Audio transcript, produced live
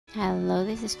Hello,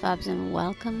 this is Fabs and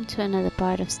welcome to another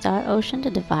part of Star Ocean,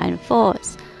 the Divine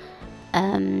Force.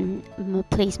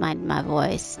 Please mind my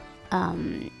voice.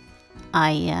 I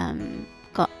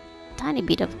got a tiny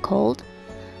bit of a cold.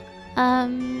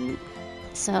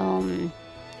 So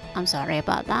I'm sorry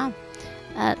about that.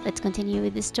 Let's continue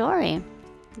with the story.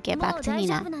 Get back to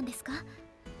Nina.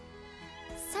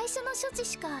 最初の処置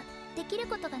しかできる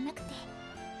ことがなくて、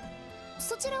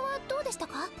そちらはどうでした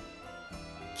か？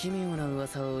奇妙な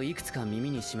噂をいくつか耳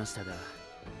にしましたが、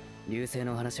流星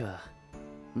の話は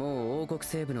もう王国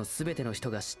西部のすべての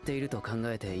人が知っていると考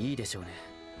えていいでしょうね。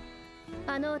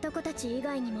あの男たち以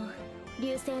外にも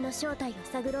流星の正体を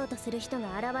探ろうとする人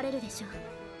が現れるでしょ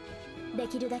う。で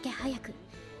きるだけ早く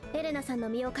エレナさんの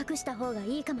身を隠した方が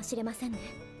いいかもしれませんね。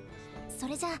そ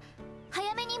れじゃあ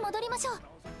早めに戻りましょう。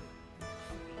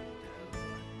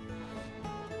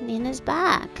 Nina's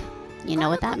back. You know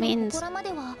what that means? ここらまで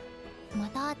はま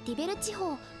たディベル地方、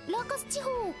ラーカス地方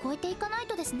を越えていかない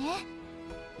とですね。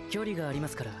距離がありま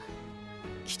すから、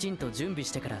きちんと準備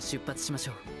してから出発しまし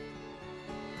ょ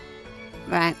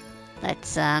う。Right.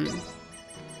 Let's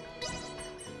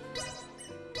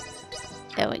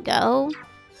There we go.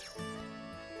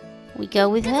 We go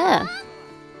with her.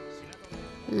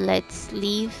 Let's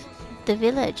leave the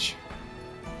village.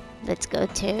 Let's go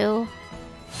to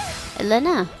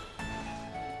Elena.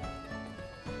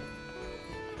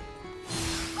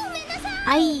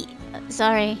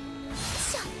 Sorry.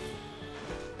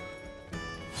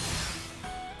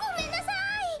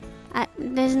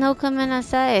 There's no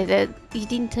komenasai. That you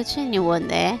didn't touch anyone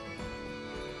there.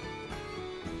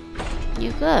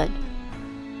 You're good.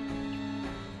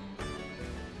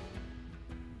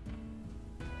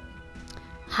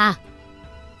 Ha!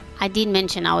 I did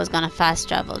mention I was gonna fast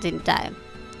travel, didn't I?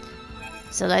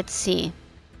 So let's see.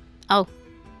 Oh,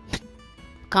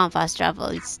 can't fast travel.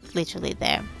 It's literally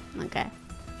there. Okay.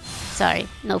 Sorry,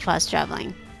 no fast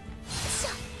traveling.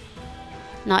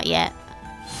 Not yet.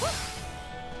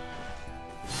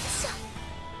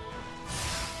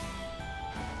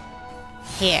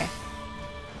 Here.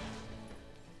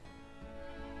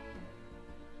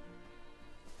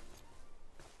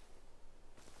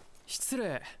 失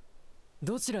礼。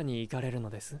どちらに行かれる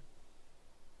のです？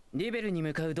リベルに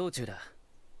向かう道中だ。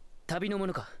旅のも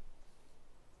のか？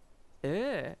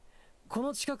ええ、こ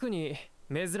の近くに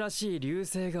珍しい流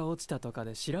星が落ちたとか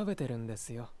で調べてるんで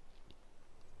すよ。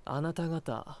あなた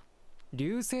方、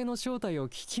流星の正体を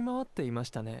聞き回っていまし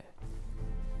たね。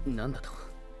なんだと？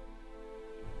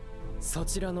そ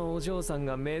ちらのお嬢さん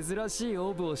が珍しい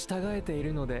オーブを従えてい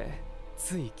るので、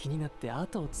つい気になって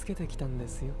後をつけてきたんで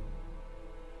すよ。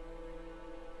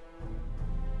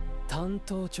単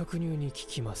刀直入に聞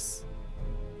きます。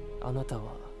あなた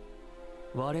は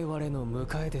我々の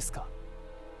迎えですか？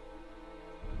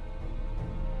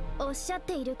おっしゃっ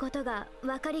ていることが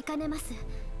分かりかねます。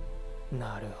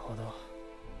なるほど。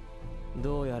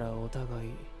どうやらお互い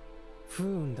不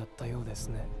運だったようです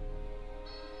ね。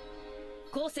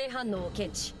構成反応を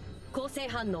検知。構成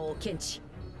反応を検知。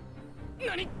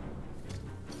何？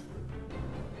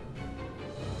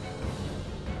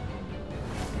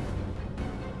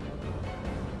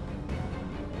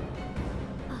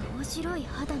青白い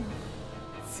肌の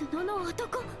角の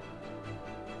男。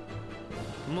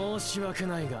申し訳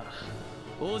ないが、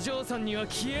お嬢さんには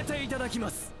消えていただきま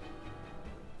す。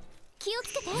気を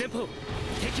つけて。前方、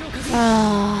敵を確認。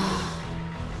I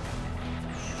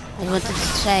wanted to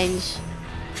change.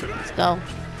 Let's go.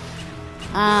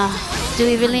 Do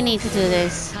we really need to do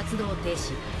this? 活動停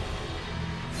止。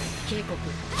警告。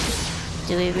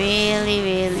 Do we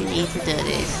really need to do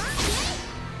this?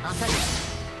 浅い。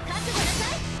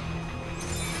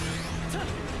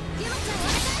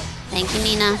 Thank you,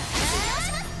 Nina.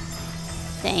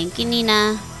 Thank you,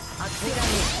 Nina. アクセラレ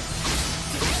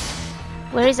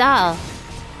ー。 Where is Al?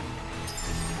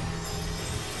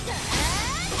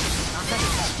 浅い。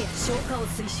消化を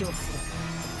推奨する。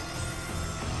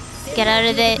 Get out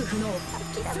of there.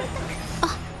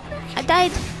 Oh, I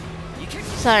died.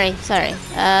 Sorry.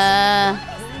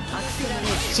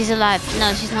 She's alive.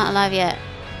 No, she's not alive yet.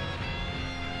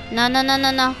 No.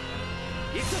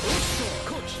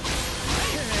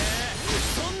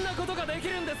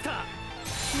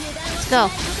 Let's go.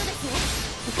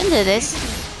 We can do this.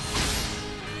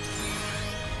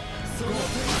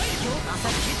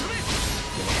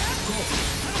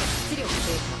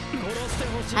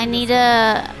 I need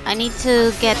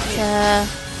to get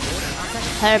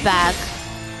her back.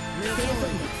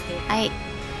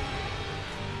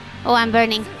 Oh, I'm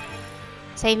burning.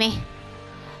 Save me.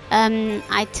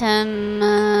 Item.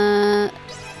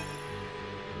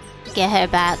 Get her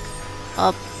back.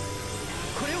 Up.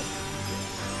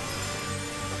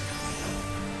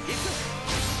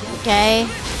 Okay.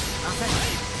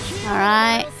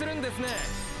 Alright.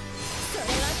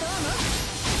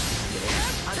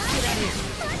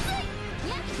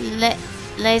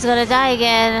 Lei's gonna die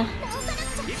again.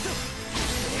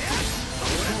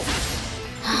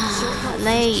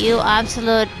 Lei, you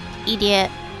absolute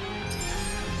idiot.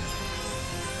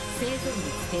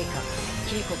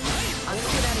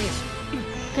 We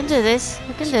can do this.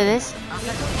 We can do this.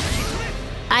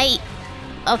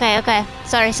 Okay.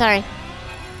 Sorry.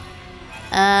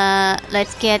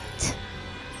 Let's get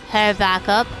her back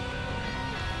up.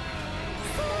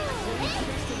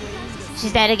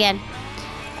 She's dead again.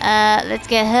 Let's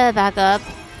get her back up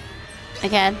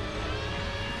again.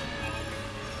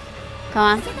 Come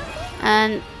on.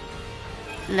 And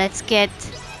let's get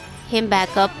him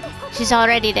back up. She's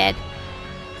already dead.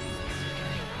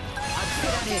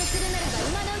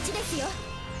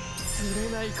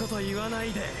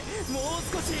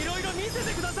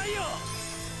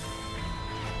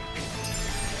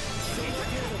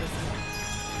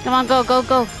 Come on, go.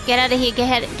 Get out of here,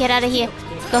 get out of here.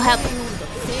 Go help.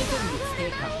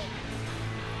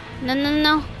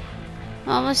 No.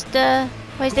 Almost,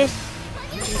 what is this?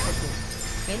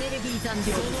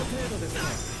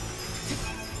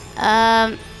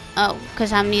 Oh,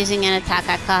 because I'm using an attack,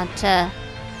 I can't,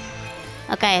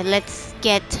 Okay, let's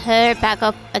get her back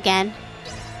up again.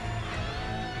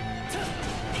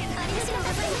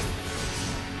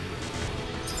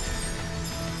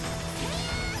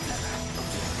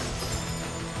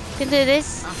 Can do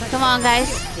this. Come on, guys.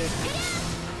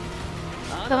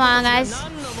 Come on, guys.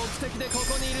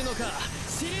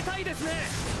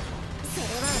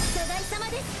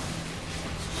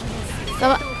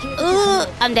 Come on. Ooh,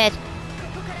 I'm dead.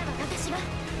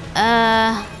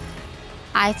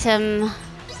 Item.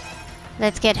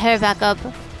 Let's get her back up.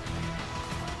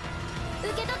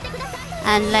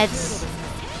 And let's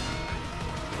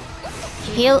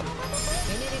heal.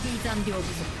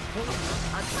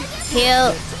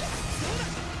 Heal.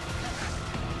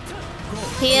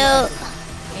 Heal.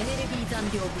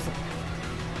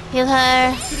 Heal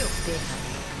her.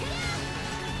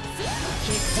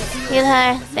 Heal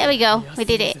her. There we go. We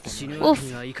did it. Oof.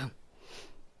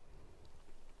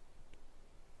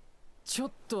 ちょ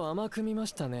っと甘く見ま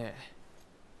したね。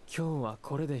今日は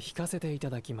これで引かせていた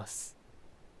だきます。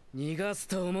逃がす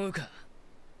と思うか。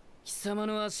貴様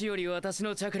の足より私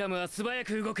のチャクラムは素早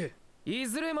く動く。い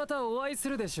ずれまたお会いす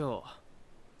るでしょう。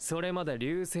それまで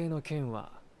流星の剣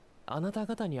はあなた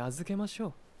方に預けまし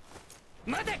ょ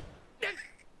う。待て。く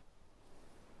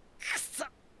そ。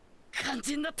肝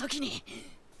心な時に。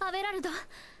アベラルド、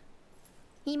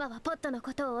今はポットの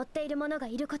ことを追っている者が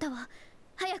いることを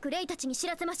早くレイたちに知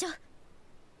らせましょう。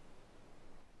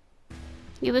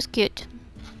He was cute.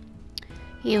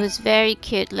 He was very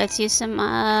cute. Let's use some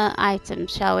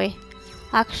items, shall we?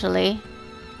 Actually,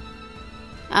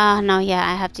 no, yeah,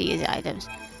 I have to use items.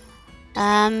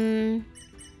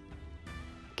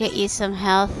 Get you some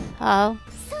health. Oh,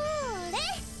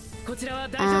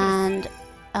 and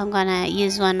I'm gonna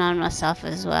use one on myself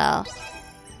as well.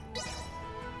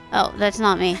 Oh, that's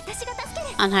not me.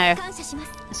 On her.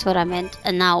 That's what I meant.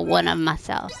 And now one of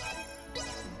myself.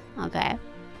 Okay.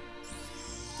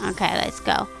 Okay, let's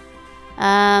go.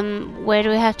 Where do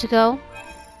we have to go?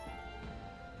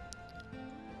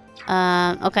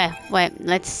 Okay, wait,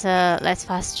 let's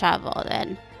fast travel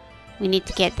then. We need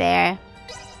to get there.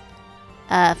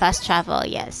 Fast travel,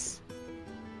 yes.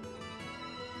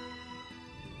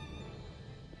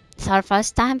 It's our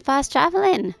first time fast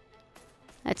traveling.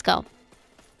 Let's go.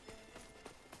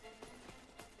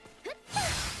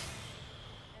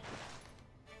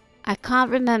 I can't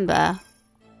remember.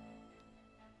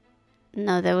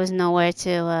 No, there was nowhere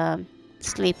to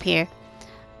sleep here.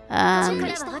 Let's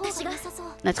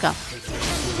go.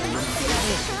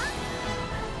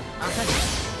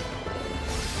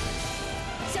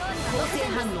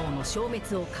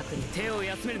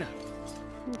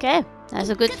 Okay, that's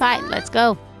a good fight. Let's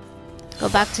go. Go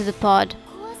back to the pod.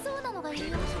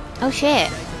 Oh shit.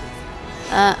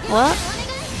 What?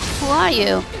 Who are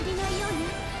you?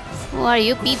 Who are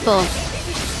you people?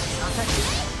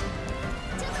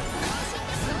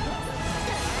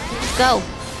 Let's go.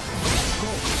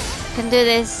 Can do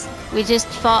this. We just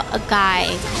fought a guy.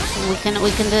 We can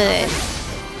do this.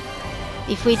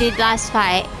 If we did last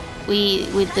fight, we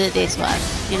do this one.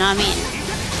 You know what I mean?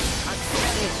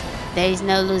 There is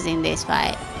no losing this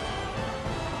fight.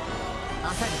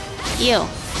 You.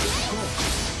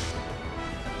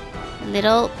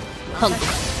 Little punk.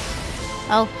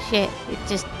 Oh shit, it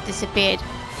just disappeared.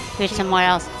 Appeared somewhere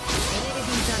else.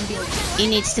 He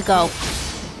needs to go.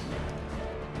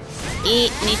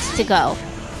 He needs to go.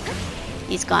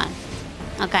 He's gone.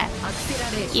 Okay. アクセラ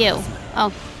レーション You.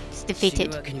 Oh, it's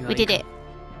defeated. We did it.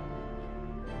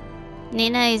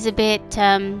 Nina is a bit,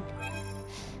 how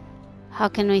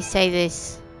can we say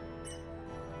this?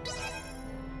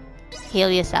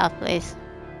 Heal yourself, please.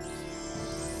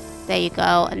 There you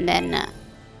go, and then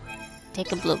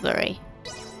take a blueberry.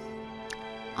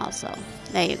 Also,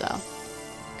 there you go.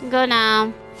 Go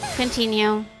now.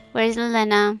 Continue. Where's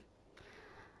Elena?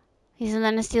 Is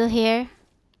Elena still here?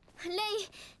 レイ、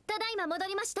ただいま戻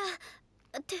りました。っ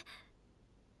て大丈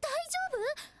夫？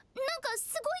なんか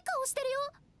すごい顔してるよ。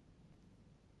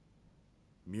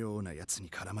妙なやつに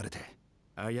絡まれて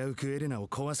危うくエレナを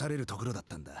壊されるところだっ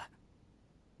たんだ。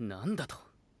なんだと。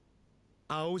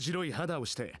青白い肌を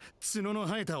して角の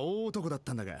生えた大男だっ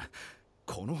たんだが、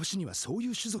この星にはそうい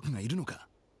う種族がいるのか。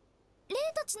レイ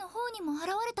たちの方にも現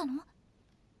れたの？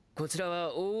こちら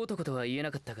は大男とは言え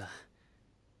なかったが、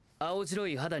青白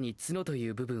い肌に角とい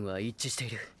う部分は一致してい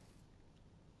る。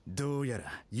どうやら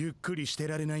ゆっくりして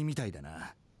られないみたいだ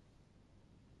な。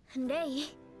レイ、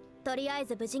とりあえ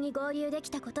ず無事に合流でき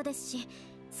たことですし、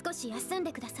少し休ん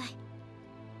でください。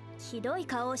ひどい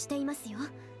顔をしていますよ。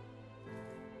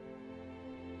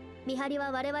見張り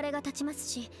は我々が立ちます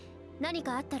し、何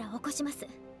かあったら起こします。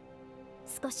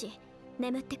少し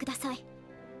眠ってください。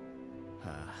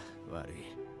はあ、悪い。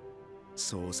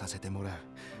そうさせてもら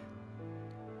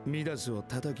う。ミダスを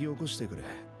叩き起こしてくれ。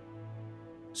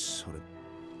それって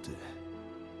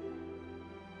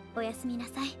おやすみな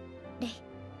さい、レイ。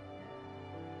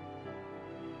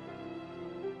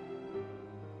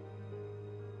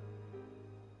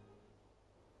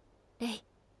レイ、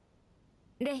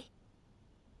レイ、起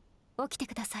きて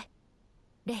ください、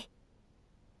レイ。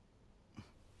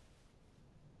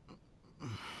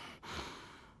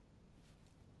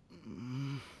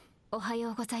おは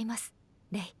ようございます、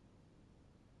レイ。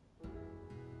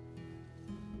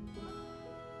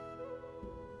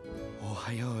お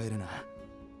はようエレナ。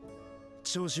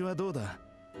調子はどうだ？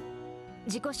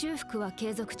自己修復は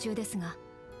継続中ですが、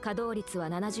稼働率は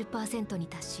 70% に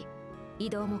達し、移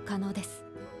動も可能です。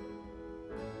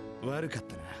悪かっ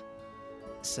たな。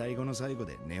最後の最後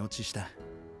で寝落ちした。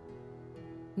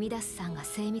ミダスさんが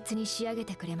精密に仕上げ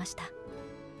てくれました。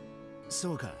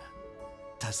そうか、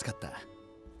助かった。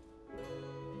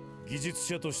技術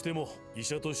者としても医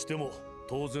者としても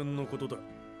当然のことだ。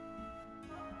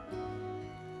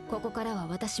ここからは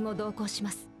私も同行し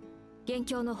ます。現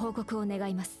況の報告を願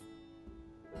います。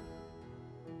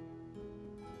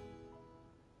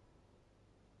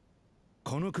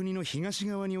この国の東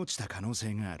側に落ちた可能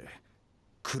性がある。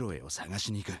クロエを探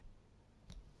しに行く。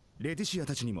レティシア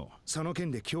たちにもその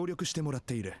件で協力してもらっ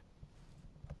ている。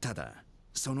ただ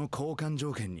その交換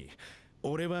条件に、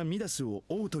俺はミダスを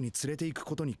オートに連れて行く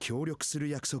ことに協力する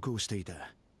約束をしていた。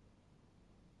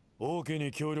王家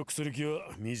に協力する気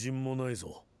はみじんもない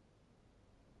ぞ。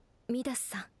ミダス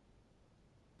さ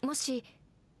ん、もし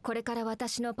これから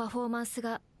私のパフォーマンス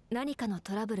が何かの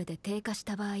トラブルで低下し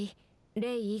た場合、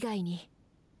レイ以外に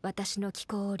私の気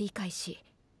候を理解し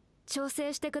調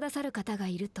整してくださる方が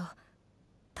いると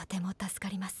とても助か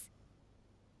ります。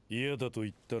嫌だと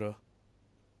言ったら？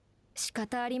仕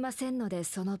方ありませんので、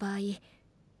その場合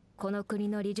この国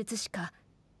の理術師か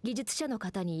技術者の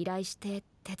方に依頼して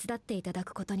手伝っていただ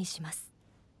くことにします。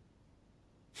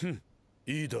ふん、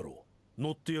いいだろう。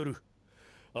乗ってやる。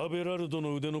アベラルド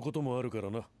の腕のこともあるか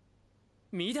らな。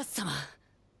ミダス様、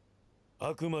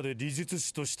あくまで理術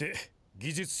師として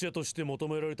技術者として求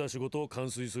められた仕事を完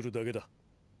遂するだけだ。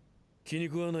気に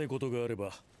食わないことがあれ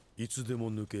ばいつで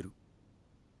も抜ける。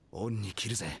恩に切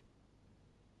るぜ。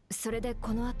それで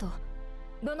この後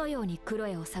どのようにクロ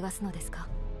エを探すのですか？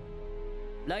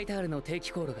ライタールの定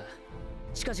期航路が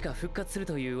近々復活する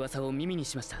という噂を耳に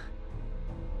しました。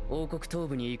王国東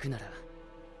部に行くなら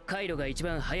回路が一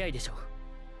番早いでしょ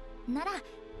う。なら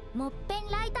もっぺん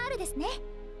ライタールですね。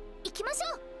行きましょ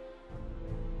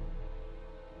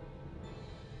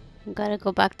う。 Gotta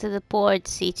go back to the port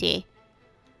city.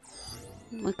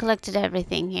 We collected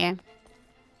everything here.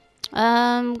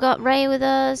 Got Ray with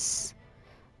us.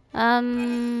 I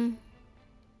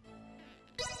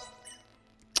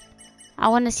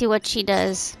want to see what she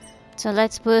does. So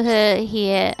let's put her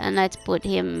here and let's put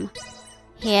him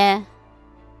here.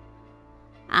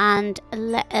 And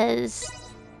let us...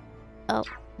 Oh,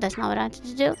 that's not what I wanted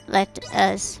to do. Let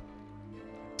us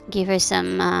give her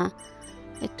some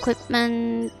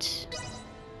equipment.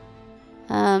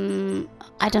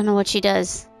 I don't know what she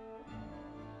does,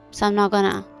 so I'm not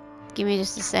gonna. Give me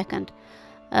just a second.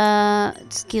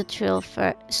 Skill tree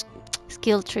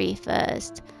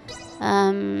first.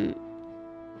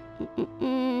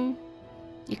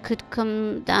 You could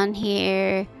come down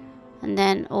here. And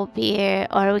then up here,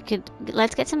 or we could,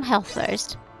 let's get some health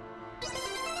first.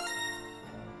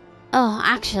 Oh,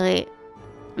 actually,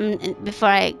 before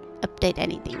I update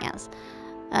anything else,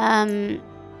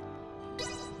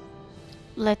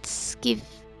 let's give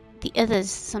the others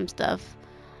some stuff.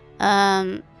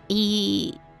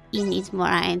 He needs more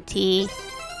INT.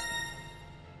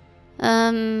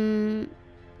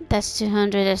 That's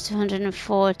 200, that's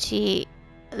 240.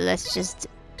 Let's just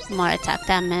more attack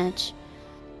damage.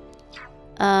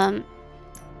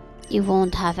 You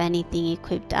won't have anything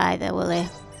equipped either, will he?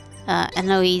 And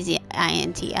no easy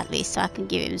INT at least, so I can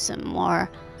give him some more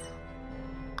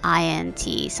INT.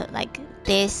 So like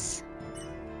this,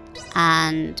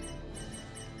 and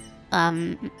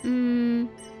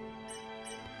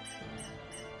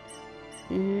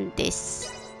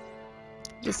this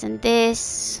and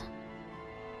this.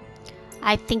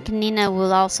 I think Nina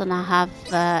will also not have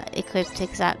equipped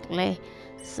exactly,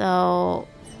 so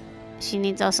she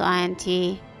needs also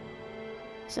INT.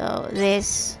 So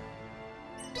this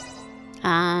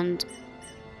and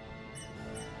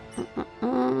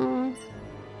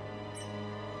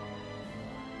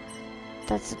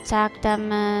that's attack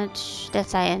damage,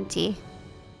 that's INT.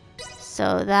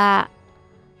 So that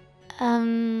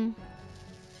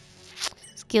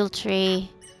skill tree.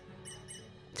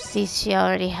 Let's see if she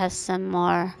already has some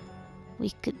more we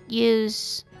could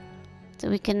use. So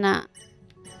we can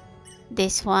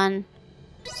this one.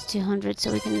 It's 200,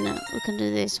 so we can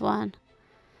do this one.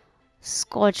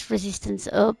 Scorch resistance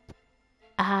up,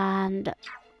 and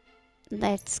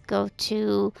let's go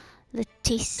to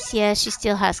Leticia. She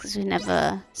still has, because we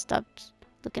never stopped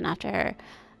looking after her.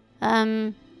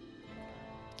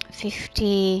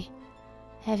 50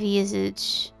 heavy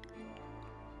usage,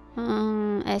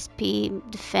 SP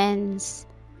defense.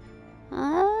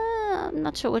 I'm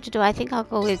not sure what to do. I think I'll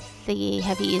go with the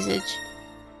heavy usage.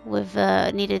 We've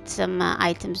needed some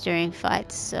items during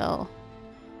fights, so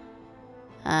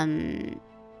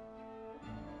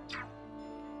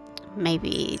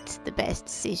maybe it's the best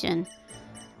decision.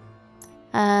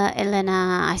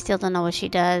 Elena, I still don't know what she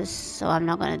does, so I'm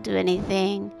not gonna do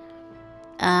anything.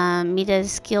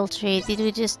 Mida's skill tree, did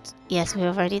we just... Yes, we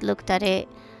already looked at it.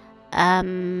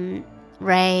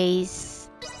 Ray's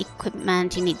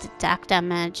equipment, he needs attack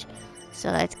damage,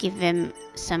 so let's give him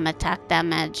some attack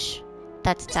damage.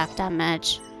 That's attack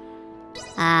damage,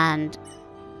 and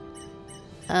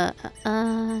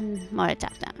more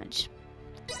attack damage.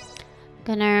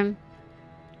 Gunner,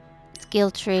 skill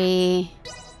tree.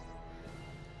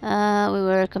 We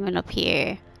were coming up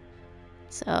here,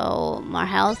 so more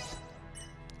health,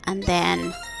 and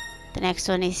then the next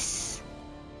one is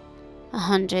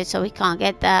 100, so we can't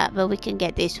get that, but we can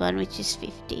get this one, which is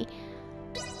 50.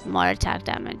 More attack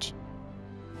damage.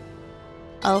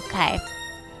 Okay.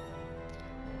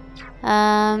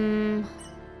 And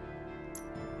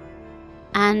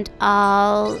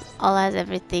all has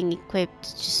everything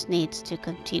equipped, just needs to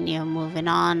continue moving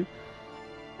on.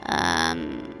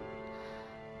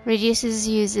 Reduces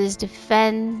users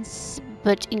defense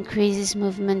but increases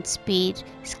movement speed.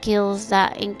 Skills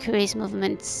that increase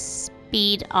movement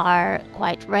speed are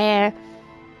quite rare.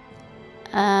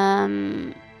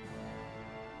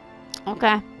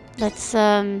 Okay, let's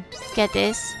get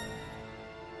this.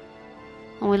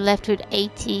 And we're left with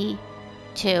 82,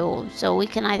 so we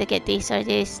can either get this or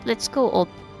this. Let's go up.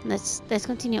 Let's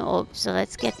continue up. So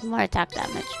let's get more attack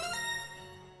damage.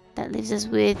 That leaves us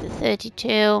with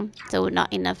 32, so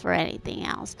not enough for anything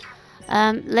else.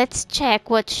 Let's check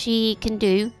what she can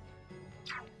do,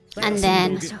 and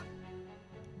then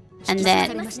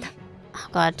oh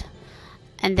god,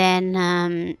 and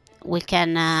then we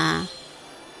can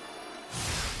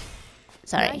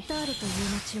sorry.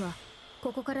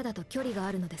 ここからだと距離が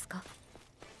あるのですか？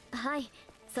はい、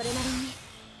それなり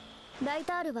に。ライ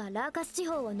タールはラーカス地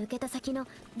方を抜けた先の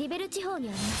リベル地方に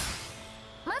あります。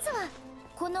まずは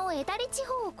このエタリ地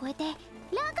方を越えてラ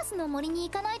ーカスの森に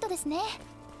行かないとですね。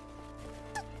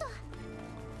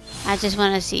I just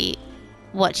want to see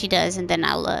what she does, and then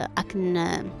I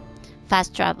can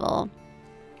fast travel.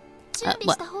 準備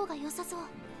した方が良さそう。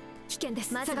危険で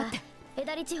す。まずはエ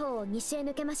タリ地方を西へ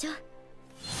抜けましょう。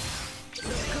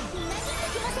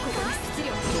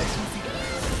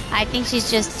 I think she's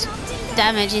just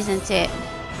damage, isn't it?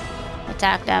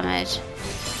 Attack damage.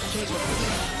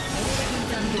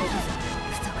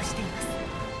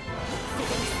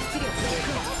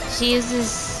 She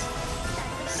uses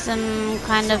some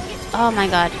kind of... Oh my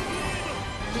god.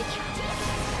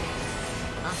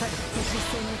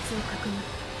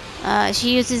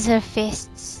 She uses her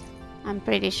fists, I'm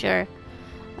pretty sure.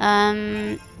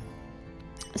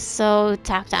 So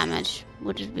attack damage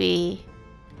would be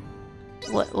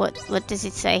What does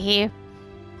it say here?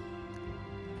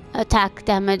 Attack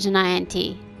damage and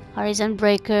INT. Horizon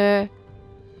breaker.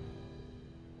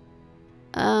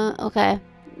 Okay.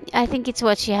 I think it's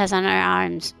what she has on her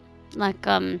arms. Like,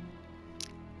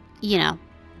 you know,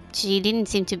 she didn't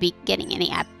seem to be getting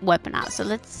any weapon out. So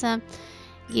let's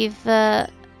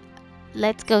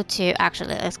let's go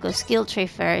skill tree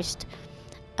first.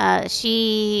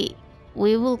 We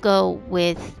will go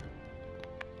with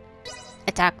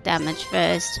attack damage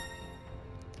first.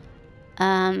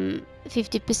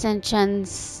 50%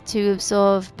 chance to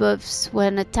absorb buffs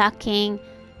when attacking.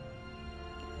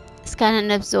 Scan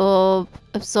and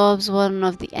absorbs one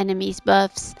of the enemy's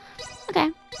buffs. Okay,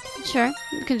 sure,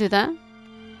 we can do that.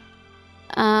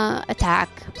 Attack.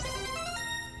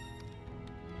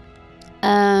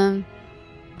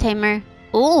 Tamer.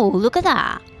 Oh, look at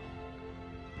that.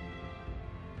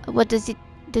 What does it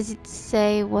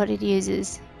say what it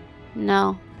uses?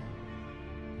 No.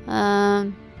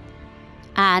 No,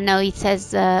 it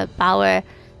says power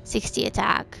 60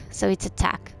 attack, so it's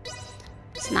attack.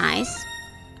 It's nice.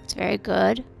 It's very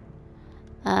good.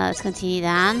 Let's continue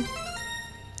down.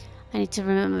 I need to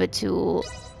remember to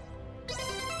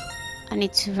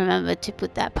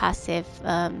put that passive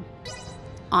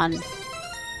on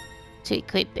to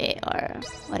equip it, or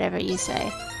whatever you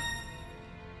say.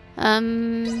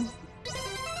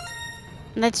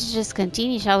 Let's just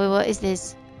continue, shall we? What is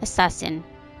this? Assassin.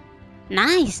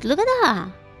 Nice, look at that.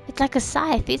 It's like a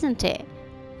scythe, isn't it?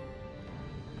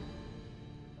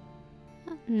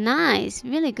 Nice,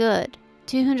 really good.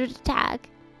 200 attack.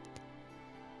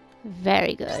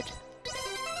 Very good.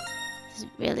 This is a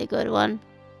really good one.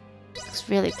 Looks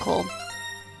really cool.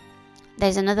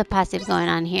 There's another passive going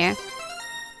on here.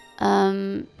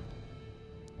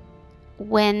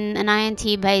 When an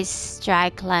INT-based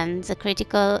strike lands a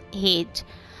critical hit,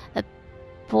 a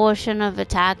portion of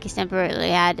attack is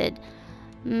temporarily added.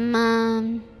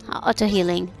 Auto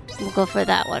healing. We'll go for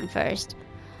that one first.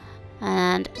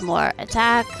 And more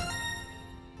attack.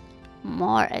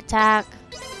 More attack.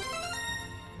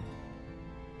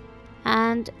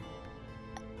 And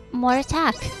more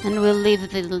attack. And we'll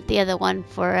leave the other one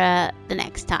for the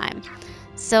next time.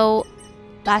 So,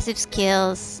 passive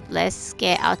skills. Let's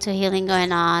get auto healing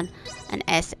going on. An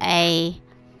SA.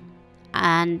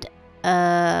 And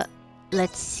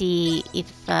let's see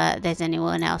if there's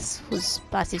anyone else whose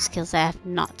passive skills I have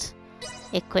not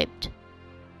equipped.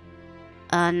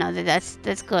 No,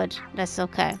 that's good. That's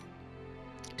okay.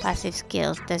 Passive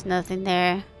skills. There's nothing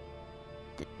there.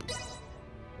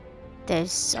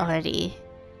 There's already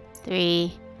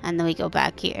 3, and then we go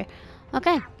back here.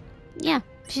 Okay. Yeah,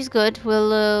 she's good.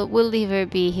 We'll leave her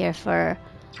be here for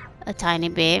a tiny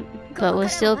bit, but we'll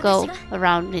still go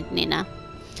around with Nina,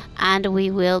 and we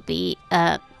will be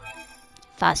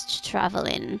fast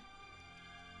traveling.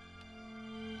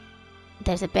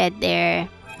 There's a bed there.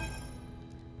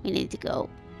 We need to go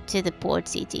to the port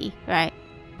city, right?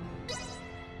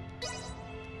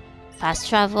 Fast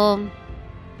travel.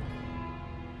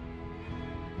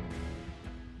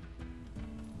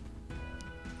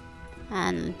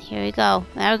 And here we go.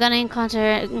 Now we're gonna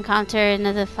encounter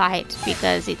another fight,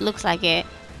 because it looks like it.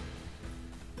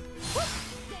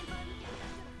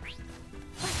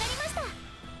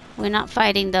 We're not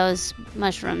fighting those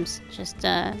mushrooms, just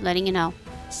letting you know.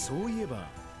 そういえば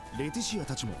レティシア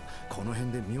たちもこの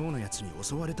辺で妙なやつに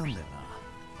襲われたんだよな。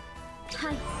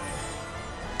はい。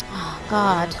Oh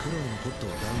God. クロのポットを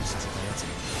ダウンさせたやつに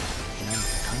何か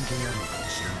関係あるのかも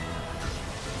しれないな。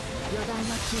余談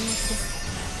は禁物で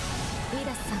す。ウィ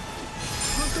ダスさん、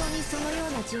本当にそのよ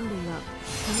うな人類はこ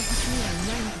の星にはい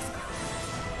ないのですか？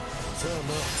さあ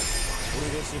まあ、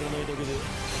俺が知らないだけでニル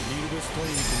ベス大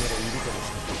陸ならいるかも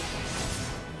しれない。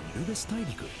ニルベス大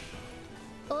陸？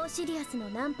オーシリアスの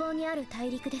南方にある大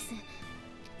陸です。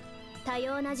多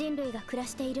様な人類が暮ら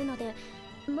しているので、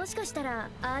もしかしたら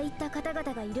ああいった方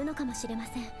々がいるのかもしれま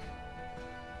せん。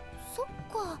そっ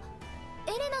か、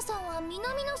エレナさんは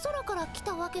南の空から来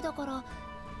たわけだから、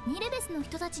ニルベスの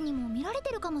人たちにも見られて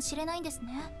るかもしれないんですね。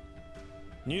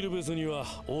ニルベスには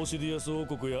オーシディアス王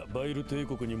国やバイル帝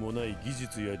国にもない技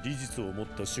術や理術を持っ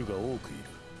た種が多くいる。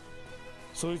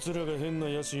そいつらが変な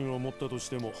野心を持ったとし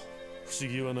ても不思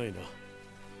議はないな。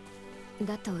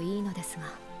だといいのですが。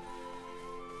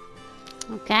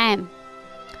Okay.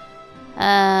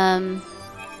 That's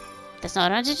not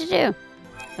what I wanted to do.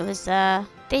 It was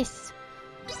this.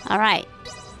 All right.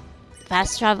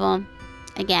 Fast travel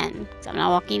again. So I'm not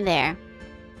walking there.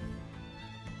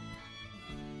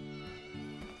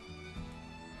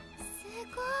 す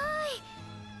ご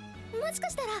い。もしか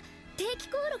したら定期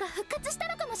航路が復活した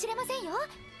のかもしれませんよ。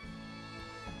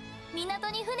港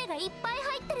に船がいっぱい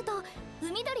入ってると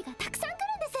海鳥がたくさん来る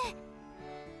んで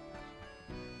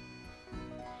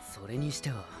す。それにして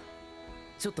は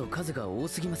ちょっと数が多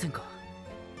すぎませんか？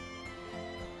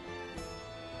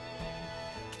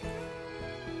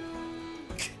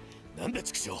なんだ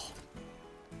畜生。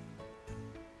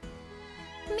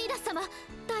ミラス様、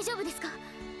大丈夫ですか？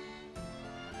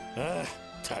ああ、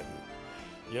たく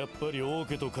やっぱり王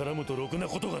家と絡むとろくな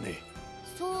ことがね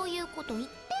そういうこと言っ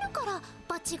てるから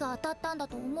バチが当たったんだ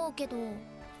と思うけど。え。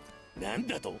なん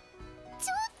だと？ちょっ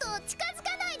と近づか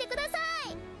ないでください。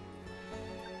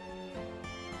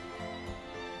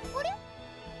あれ、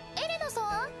エレナさ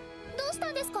ん、どうした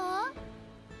んですか？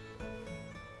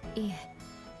いえ。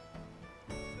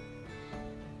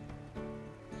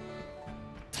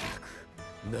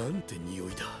なんて匂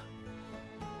いだ。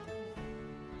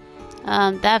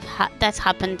That's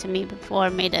happened to me before,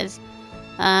 Midas.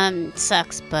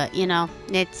 Sucks, but you know,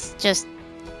 it's just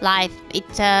life.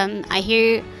 I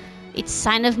hear it's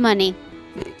sign of money,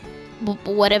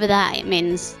 whatever that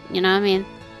means. You know what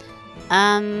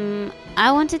I mean?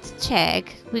 I wanted to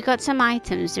check. We got some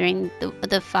items during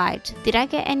the fight. Did I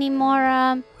get any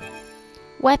more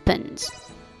weapons?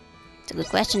 It's a good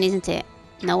question, isn't it?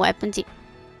 No weapons.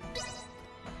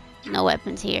 No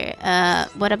weapons here.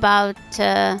 What about?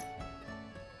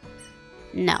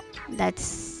 No,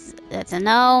 that's a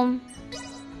no.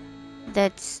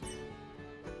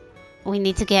 We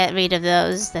need to get rid of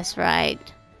those. That's right.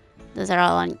 Those are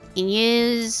all in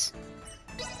use.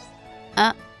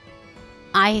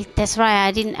 That's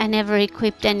right. I never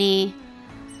equipped any.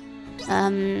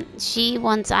 She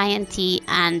wants INT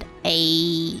and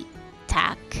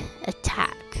attack.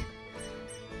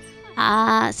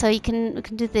 So we can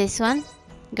do this one,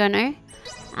 Gunner,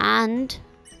 and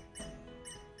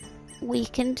we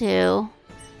can do.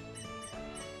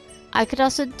 I could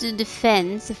also do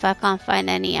defense if I can't find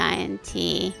any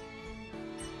INT.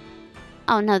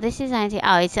 Oh no, this is INT.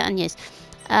 Oh, it's unused.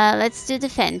 Let's do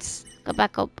defense. Go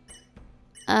back up.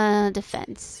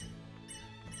 Defense.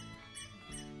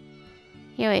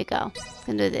 Here we go.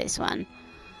 Can do this one.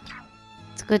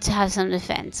 It's good to have some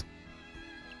defense.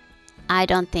 I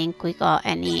don't think we got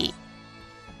any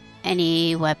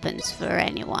weapons for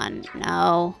anyone.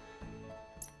 No.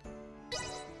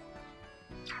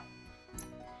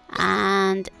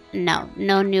 And no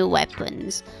new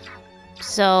weapons.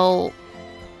 So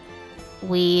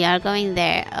we are going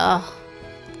there. Oh,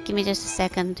 give me just a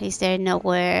second. Is there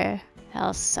nowhere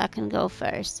else I can go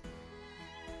first?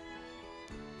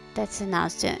 That's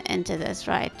announced to enter this,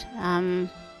 right?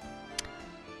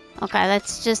 Okay,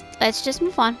 let's just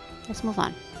move on. Let's move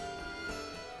on.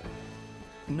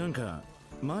 なんか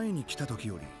前に来た時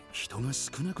より人が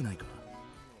少なくないか？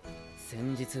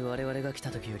先日我々が来た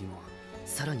時よりも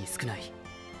さらに少ない。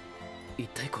一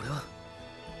体これは？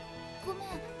ごめん、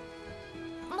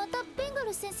またベンガ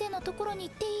ル先生のところに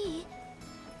行っていい？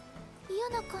嫌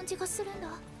な感じがするんだ。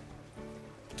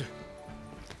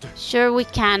Sure we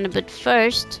can, but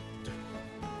first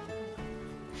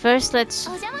let's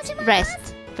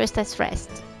rest. First let's rest.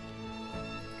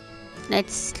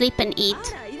 Let's sleep and eat.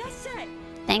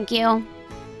 Thank you.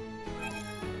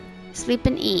 Sleep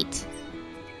and eat.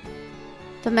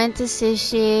 Fermented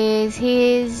sushi is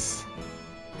his.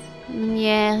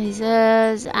 Meunier is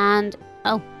hers. And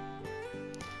oh,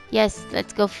 yes,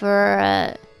 let's go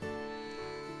for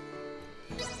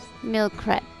milk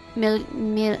crepe. Milk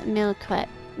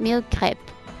crepe.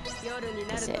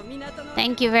 That's it.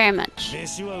 Thank you very much.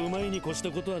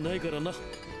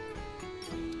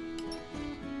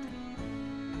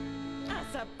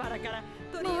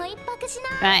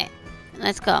 Right,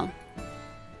 let's go.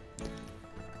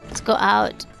 Let's go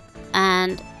out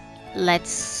and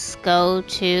let's go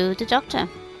to the doctor.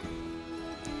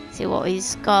 See what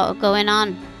he's got going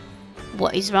on.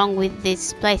 What is wrong with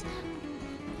this place?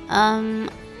 I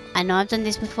know I've done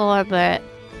this before, but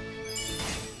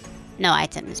no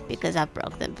items because I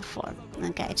broke them before.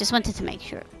 Okay, I just wanted to make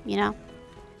sure, you know?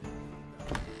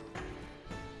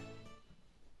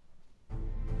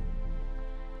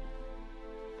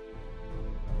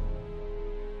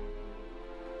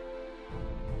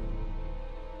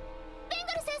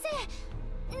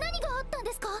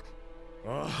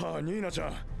ああ、ニーナちゃ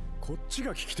ん、こっち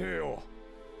が聞きてえよ。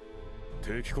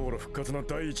定期航路復活の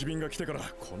第一便が来てから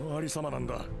このありさまなん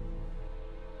だ。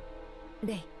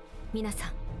レイ、皆さ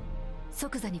ん、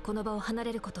即座にこの場を離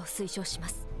れることを推奨しま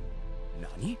す。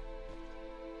何？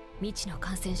未知の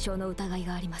感染症の疑い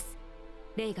があります。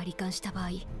レイが罹患した場合、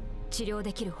治療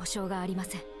できる保証がありま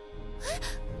せん。で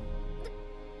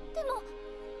も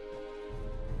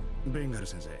ベンガル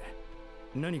先生、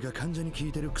何か患者に効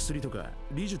いてる薬とか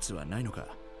理術はないのか？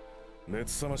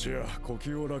熱冷ましや呼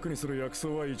吸を楽にする薬草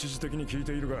は一時的に効い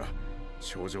ているが、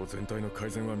症状全体の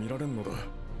改善は見られんのだ。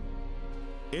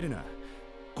エレナ、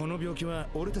この病気は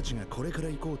俺たちがこれから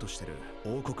行こうとしてる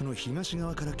王国の東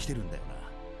側から来てるんだよな。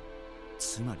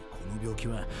つまりこの病気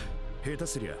は下手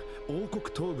すりゃ王国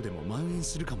東部でも蔓延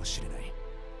するかもしれない。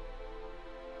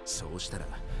そうしたら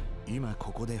今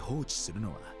ここで放置する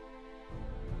のは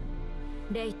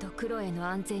レイとクロエの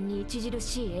安全に著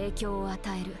しい影響を与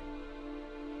える。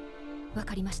わ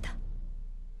かりました。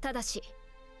ただし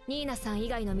ニーナさん以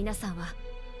外の皆さんは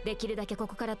できるだけこ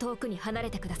こから遠くに離れ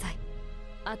てください。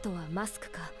あとはマスク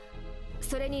か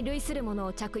それに類するもの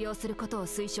を着用することを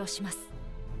推奨します。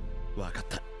わかっ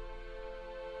た。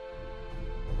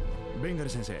ベンガル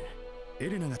先生、エ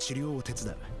レナが治療を手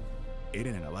伝う。エ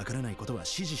レナがわからないことは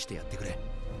指示してやってくれ。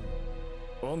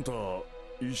あんた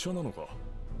医者なのか？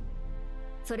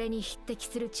それに匹敵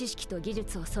する知識と技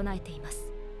術を備えていま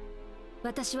す。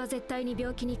私は絶対に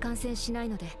病気に感染しない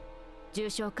ので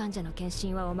重症患者の検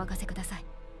診はお任せください。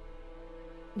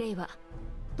レイは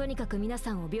とにかく皆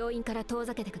さんを病院から遠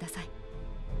ざけてください。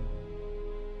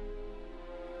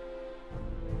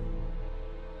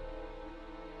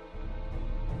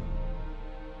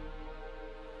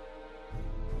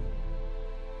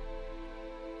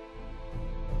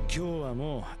今日は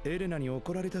もうエレナに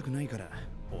怒られたくないから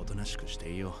おとなしくし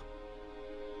ていよ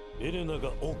う。エレナ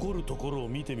が怒るところを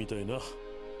見てみたいな。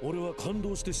俺は感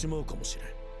動してしまうかもしれん。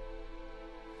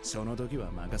その時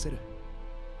は任せる。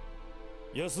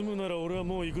休むなら俺は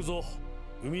もう行くぞ。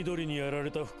海鳥にやら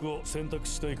れた服を洗濯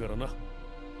したいからな。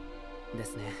で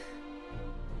すね。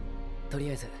とり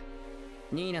あえず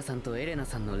ニーナさんとエレナ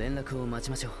さんの連絡を待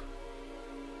ちましょう。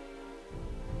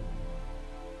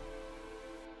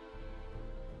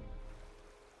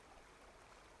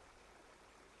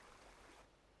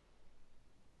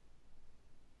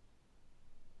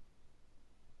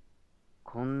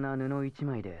こんな布一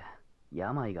枚で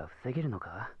病が防げるの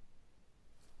か？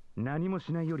何も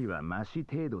しないよりはマシ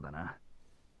程度だな。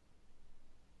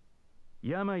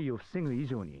病を防ぐ以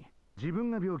上に自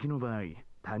分が病気の場合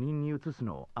他人にうつす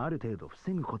のをある程度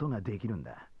防ぐことができるん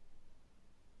だ。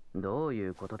どうい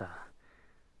うことだ？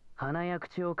鼻や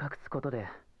口を隠すことで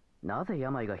なぜ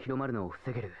病が広まるのを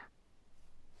防げる？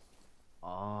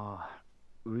ああ、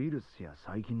ウイルスや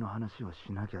細菌の話を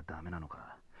しなきゃダメなの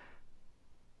か。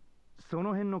そ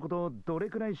の辺のことどれ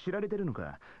くらい知られてるの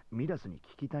かミダスに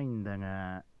聞きたいんだ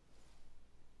が。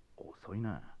遅い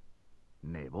な。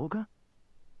寝坊か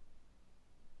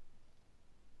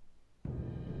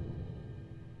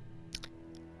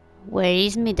？Where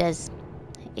is Midas?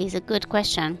 Is a good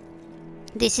question.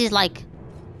 This is like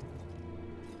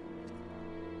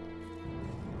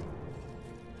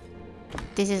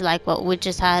what we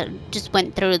just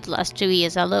went through the last 2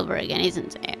 years all over again,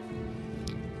 isn't it?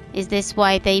 Is this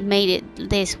why they made it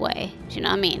this way? Do you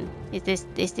know what I mean? Is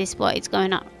this what it's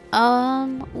going on?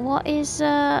 What is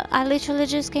I literally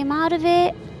just came out of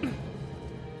it.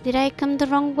 Did I come the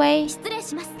wrong way?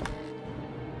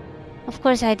 Of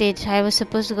course I did. I was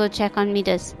supposed to go check on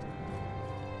Midas.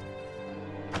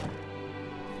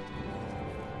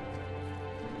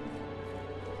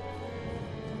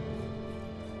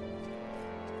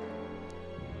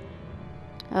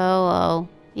 Oh,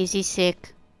 is he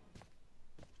sick?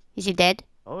 Is he dead?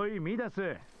 おいミダ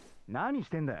ス、何し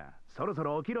てんだ。そろそ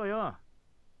ろ起きろよ。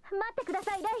待ってくだ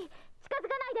さい、レイ。近づ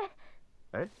か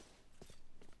ないで。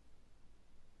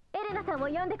エレナさんを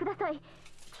呼んでください。危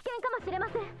険かもしれま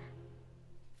せ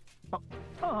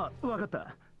ん。わかっ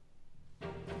た。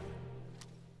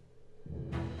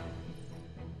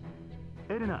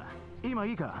エレナ、今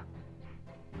いいか？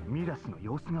ミダスの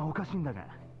様子がおかしいんだが。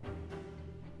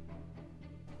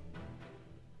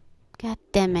God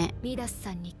damn it. ミダス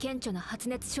さんに顕著な発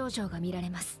熱症状が見られ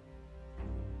ます。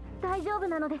大丈夫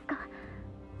なのですか？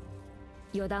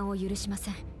予断を許しま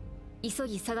せん。急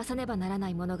ぎ探さねばならな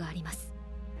いものがあります。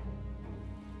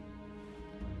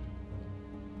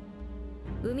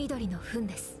海鳥の糞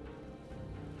です。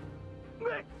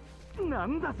な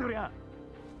んだそりゃ。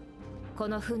こ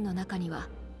の糞の中には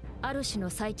ある種の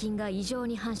細菌が異常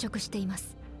に繁殖していま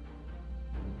す。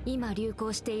今流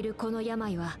行しているこの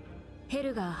病はヘ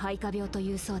ルガー肺化病と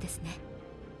いうそうですね。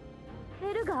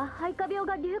ヘルガー肺化病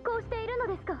が流行しているの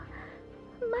ですか？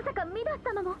まさかミダス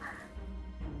様も。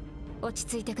落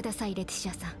ち着いてください、レティシ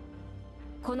アさん。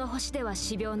この星では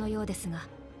死病のようですが、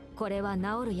これは治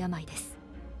る病です。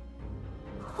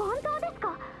本当です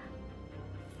か？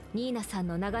ニーナさん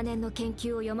の長年の研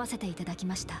究を読ませていただき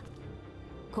ました。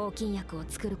抗菌薬を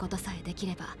作ることさえでき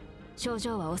れば症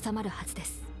状は治まるはずで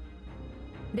す。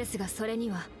ですがそれに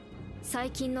は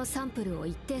細菌のサンプルを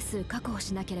一定数確保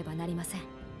しなければなりません。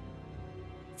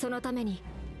そのために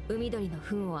海鳥の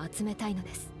糞を集めたいの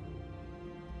です。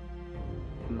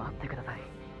待ってください。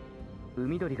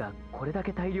海鳥がこれだ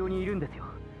け大量にいるんですよ。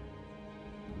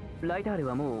ライタール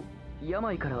はもう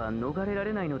病からは逃れら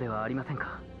れないのではありません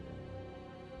か。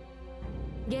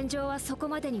現状はそこ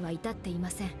までには至っていま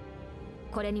せん。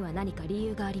これには何か理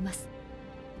由があります。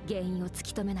原因を突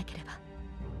き止めなければ。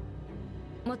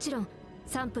もちろん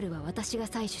サンプルは私が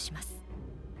採取します。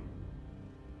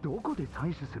どこで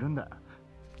採取するんだ？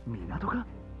港か？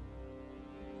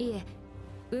いえ、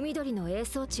海鳥の営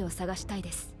巣地を探したい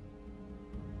です。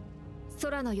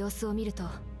空の様子を見ると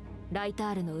ライタ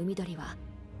ールの海鳥は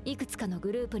いくつかの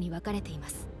グループに分かれていま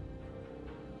す。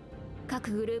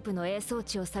各グループの営巣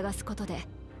地を探すことで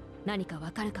何か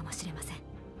わかるかもしれません。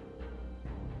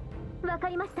わか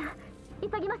りました。急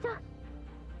ぎましょう。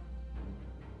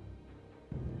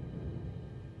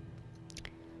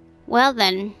Well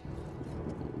then.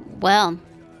 Well.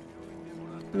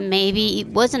 Maybe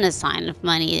it wasn't a sign of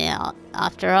money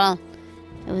after all.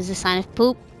 It was a sign of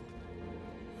poop.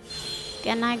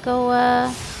 Can I go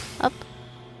up?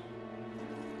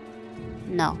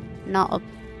 No, not up.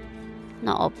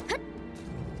 Not up.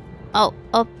 Oh,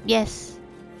 up, yes.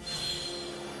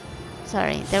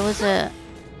 Sorry, there was an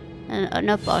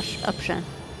up option.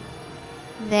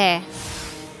 There.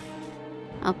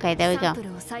 Okay, there we go. サンプ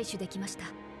ルを採取できました。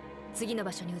次の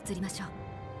場所に移りましょう。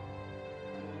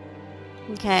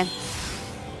Okay.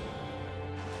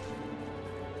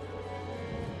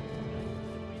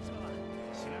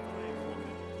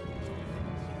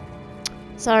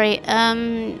 Sorry, I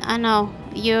know,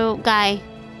 you guy.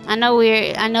 I know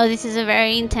this is a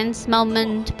very intense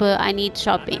moment, but I need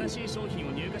shopping.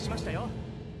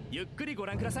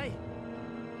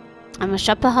 I'm a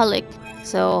shopaholic,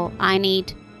 so I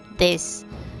need this.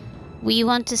 We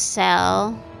want to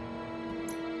sell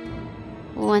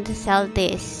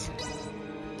this.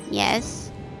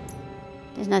 Yes.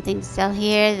 There's nothing to sell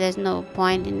here. There's no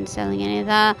point in selling any of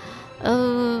that.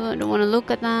 Oh, I don't want to look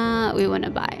at that. We want to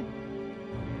buy.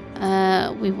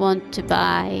 We want to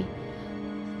buy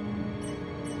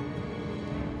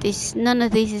this. None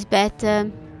of this is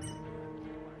better.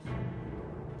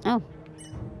 Oh.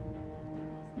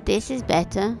 This is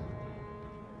better.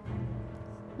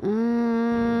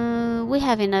 We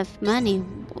have enough money.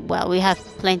 Well, we have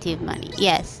plenty of money.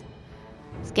 Yes.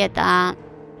 Let's get that.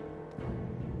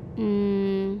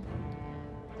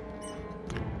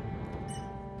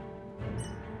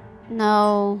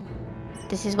 No.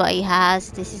 This is what he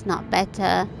has. This is not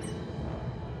better.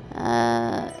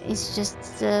 It's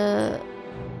just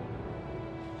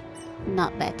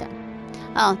not better.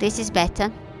 Oh, this is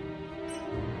better.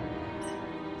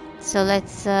 So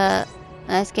let's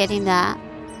get in that.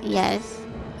 Yes.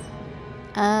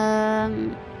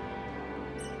 And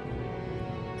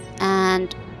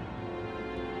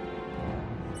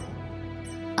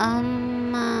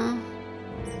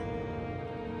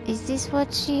is this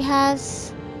what she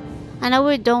has? I know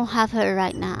we don't have her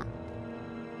right now.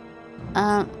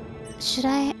 Should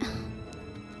I?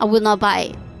 I will not buy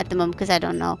it at the moment because I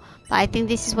don't know. But I think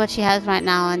this is what she has right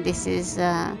now, and this is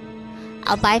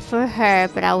I'll buy for her,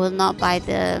 but I will not buy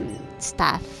the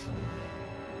staff.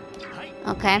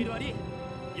 Okay.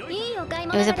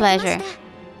 It was a pleasure.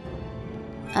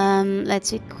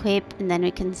 Let's equip and then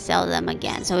we can sell them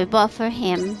again. So we bought for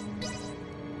him.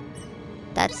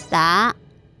 That's that.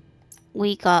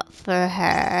 We got for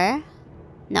her.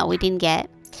 No, we didn't get.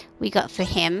 We got for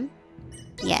him.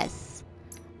 Yes.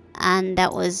 And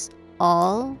that was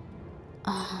all.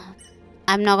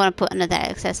 I'm not gonna put another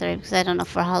accessory because I don't know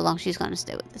for how long she's gonna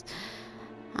stay with us.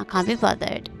 I can't be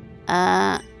bothered.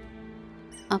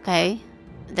 Okay.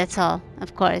 That's all,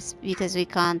 of course, because we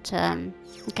can't,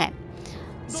 okay.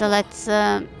 So let's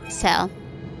sell.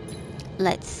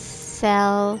 Let's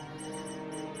sell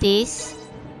this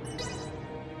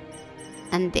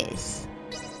and this.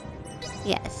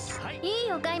 Yes.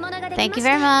 Thank you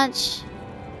very much.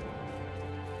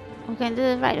 We're gonna do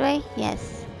it the right way?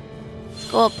 Yes.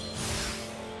 Let's go up.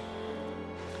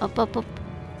 Up, up, up.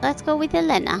 Let's go with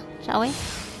Elena, shall we?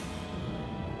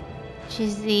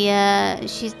 She's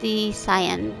the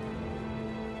science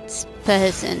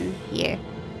person here.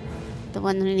 The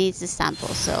one who needs the sample,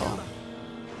 so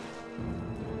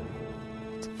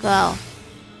let's go.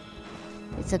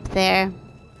 It's up there.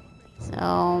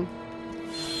 So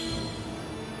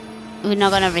we're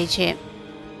not gonna reach it.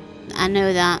 I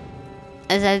know that.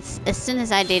 As soon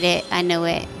as I did it, I knew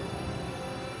it.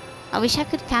 I wish I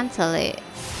could cancel it,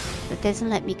 but it doesn't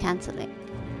let me cancel it.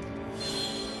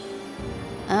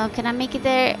 Oh, can I make it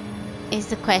there? Is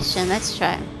the question. Let's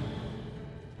try.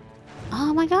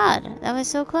 Oh my god, that was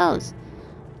so close.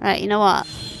 Right, you know what?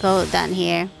 go down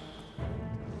here.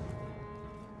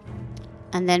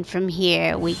 And then from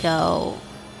here we go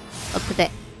up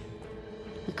there.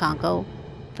 We can't go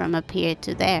from up here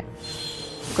to there.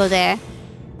 Go there.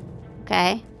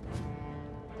 Okay.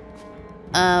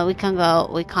 We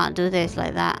can't do this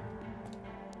like that.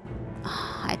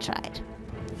 I tried.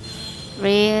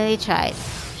 Really tried.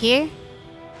 Here?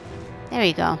 There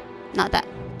we go. Not that.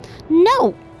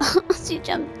 No! She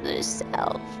jumped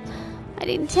herself. I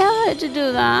didn't tell her to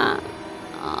do that.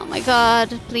 Oh my god,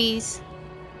 please.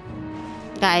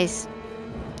 Guys.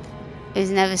 It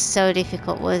was never so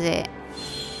difficult, was it?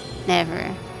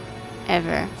 Never.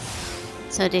 Ever.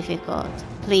 So difficult.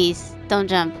 Please, don't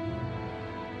jump.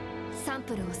 サン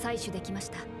プルを採取できまし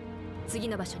た。次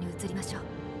の場所に移りましょう。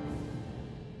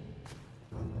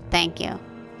Thank you.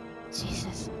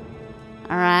 Jesus.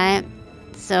 Alright.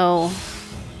 So,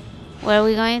 where are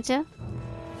we going to?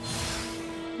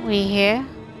 We're here.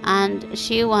 And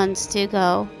she wants to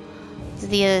go to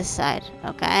the other side.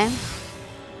 Okay?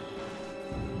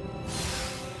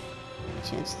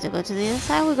 She wants to go to the other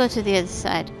side. We go to the other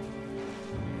side.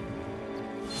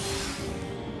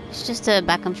 It's just a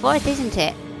back and forth, isn't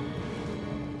it?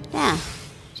 Yeah.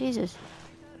 Jesus.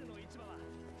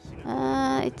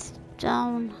 It's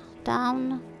down,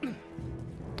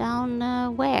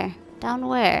 where? Down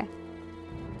where?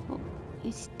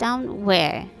 It's down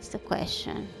where is the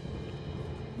question.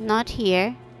 Not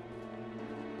here.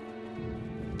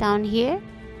 Down here?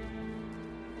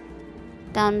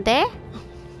 Down there?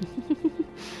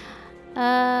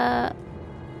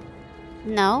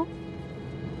 No.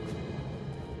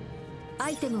 ア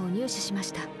イテムを入手しま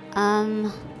した。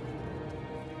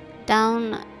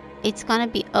Down. It's gonna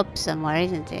be up somewhere,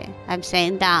 isn't it? I'm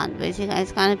saying down, but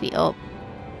it's gonna be up.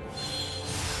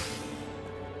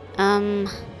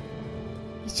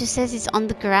 It just says it's on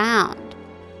the ground.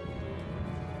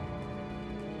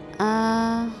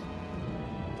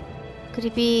 Could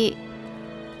it be?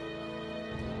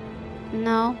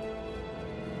 No.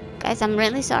 Guys, I'm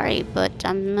really sorry, but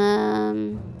I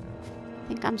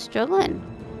think I'm struggling.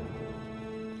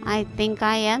 I think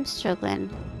I am struggling.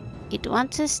 It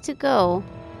wants us to go.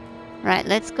 Right,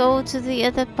 let's go to the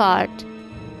other part.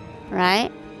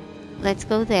 Right? Let's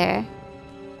go there.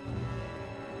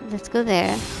 Let's go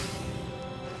there.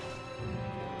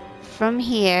 From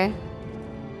here.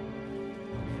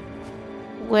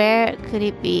 Where could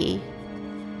it be?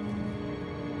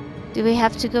 Do we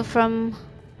have to go from...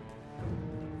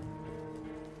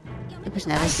 It was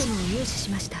never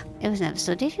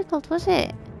so difficult, was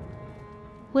it?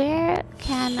 Where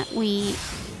can we...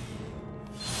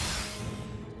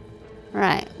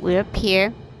 Right, we're up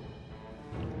here.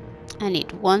 And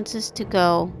it wants us to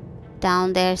go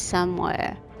down there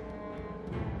somewhere.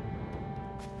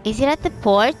 Is it at the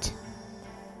port?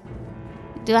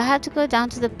 Do I have to go down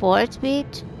to the port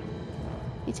bit?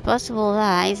 It's possible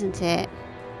that, isn't it?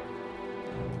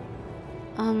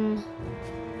 Can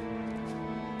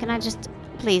I just...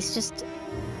 Please, just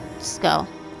go.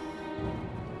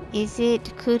 Is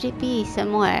it... Could it be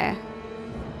somewhere?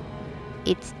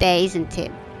 It's there, isn't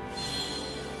it?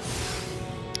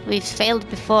 We've failed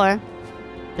before,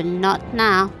 but not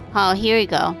now. Oh, here we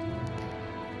go.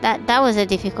 That was a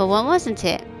difficult one, wasn't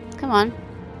it? Come on.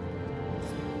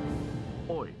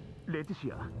 Oi,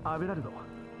 Leticia, Abelardo.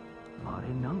 あ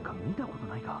れなんか見たこと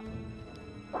ないか。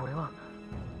これは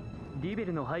リベ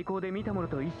ルの廃校で見たもの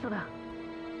と一緒だ。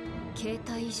形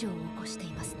態異常を起こして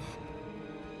いますね。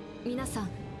皆さん、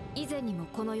以前にも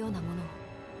このようなものを。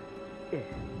え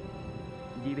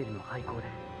え、リベルの廃校で。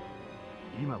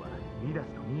今はミダス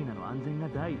とニーナの安全が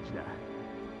第一だ。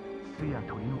巣や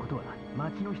鳥のことは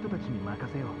町の人たちに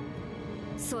任せよう。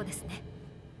そうですね。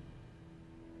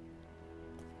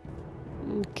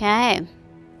Okay.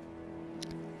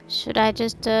 Should I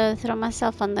just throw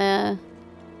myself on the...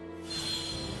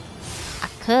 I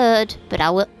could, but I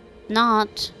will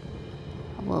not.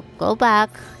 I will go back.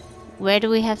 Where do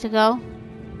we have to go?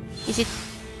 Is it...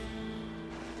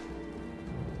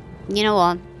 You know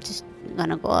what? Just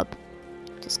gonna go up.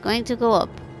 Just going to go up.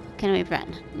 Can we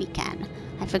run? We can.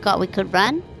 I forgot we could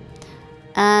run.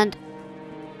 And...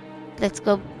 Let's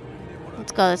go.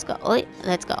 Let's go, let's go. Oh,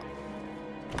 let's go. Oh,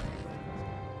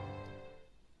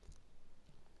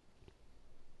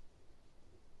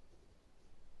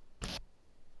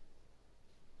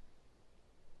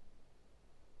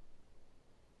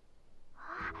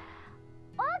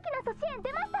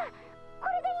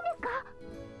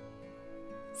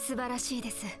 素晴らしい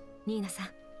です、ニーナさん。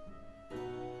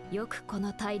よくこ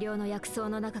の大量の薬草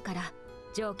の中から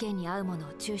条件に合うもの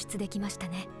を抽出できました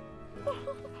ね。こ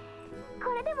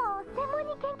れでも専門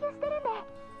に研究してるんで。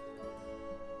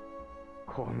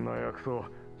こんな薬草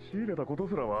仕入れたこと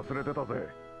すら忘れてたぜ。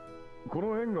こ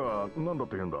の円が何だっ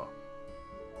て言うんだ？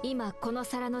今この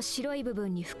皿の白い部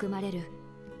分に含まれる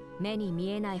目に見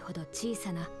えないほど小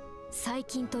さな細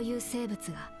菌という生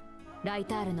物がライ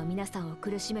タールの皆さんを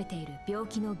苦しめている病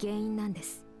気の原因なんで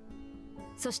す。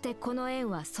そしてこの円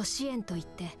は素子円といっ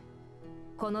て、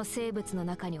この生物の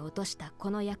中に落としたこ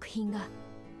の薬品が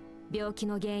病気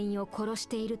の原因を殺し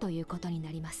ているということに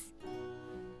なります。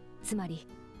つまり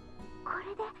これ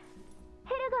で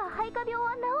ヘルガー肺化病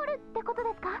は治るってことで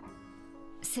すか？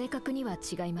正確には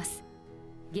違います。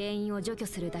原因を除去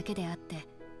するだけであって、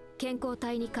健康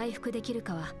体に回復できる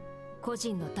かは個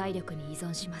人の体力に依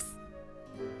存します。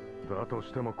だと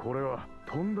してもこれは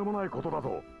とんでもないことだ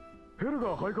ぞ。ヘル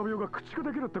ガー肺化病が駆逐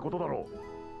できるってことだろ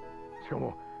う。しか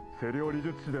も清涼理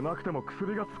術師でなくても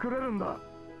薬が作れるんだ。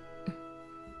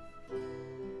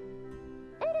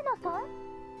エレナさ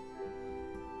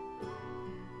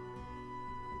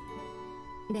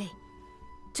ん？レイ、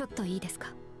ちょっといいですか？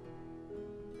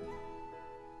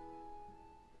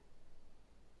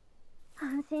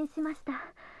安心しました。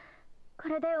こ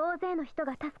れで大勢の人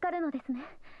が助かるのですね。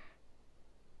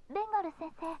ベンガル先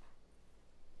生、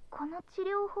この治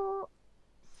療法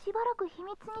しばらく秘密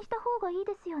にした方がいい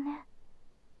ですよね。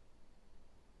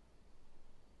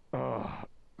ああ、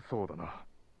そうだな。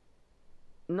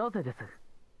なぜです？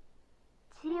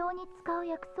治療に使う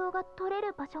薬草が取れ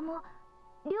る場所も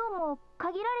量も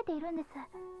限られているんです。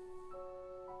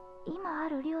今あ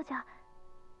る量じゃ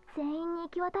全員に行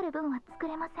き渡る分は作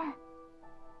れません。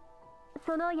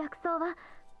その薬草は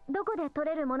どこで取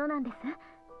れるものなんです？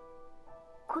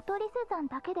小鳥ス山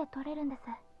だけで取れるんです。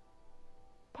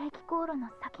定期航路の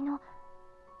先の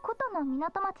古都の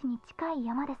港町に近い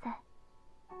山です。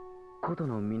古都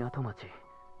の港町、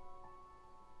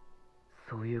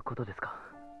そういうことですか。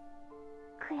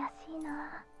悔しい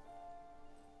な。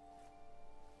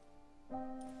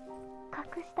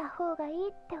隠した方がいい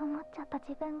って思っちゃった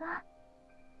自分が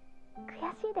悔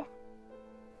しいで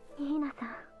す。ニーナさん、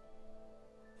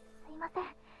すいません。エ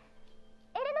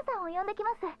レナさんを呼んでき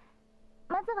ます。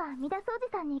まずはミダスおじ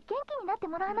さんに元気になって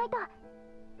もらわないと。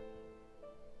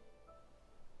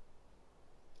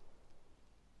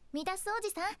ミダスお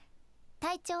じさん、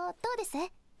体調どうです？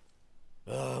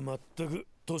ああ、まったく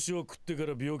年を食ってか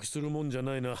ら病気するもんじゃ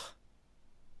ないな。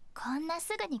こんな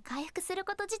すぐに回復する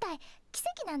こと自体奇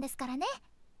跡なんですからね。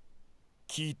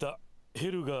聞いた。ヘ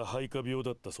ルガー肺化病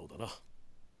だったそうだな。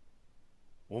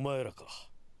お前らか。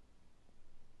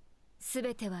す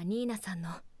べてはニーナさんの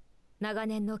長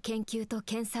年の研究と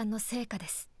研鑽の成果で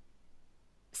す。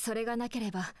それがなけ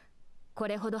ればこ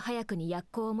れほど早くに薬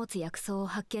効を持つ薬草を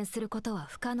発見することは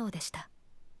不可能でした。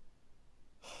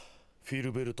フィ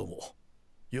ルベルトも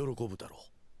喜ぶだろ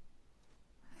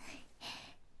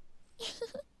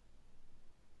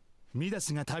う。ミダ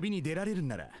スが旅に出られる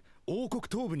なら王国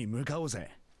東部に向かおうぜ。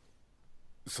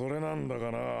それなんだ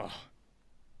がな。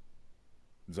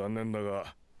残念だ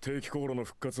が定期航路の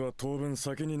復活は当分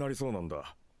先になりそうなん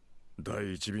だ。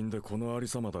第一便でこのあり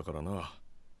さまだからな。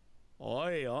お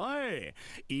いおい、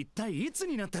一体いつ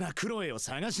になったらクロエを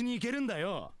探しに行けるんだ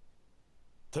よ。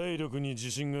体力に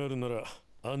自信があるなら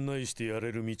案内してや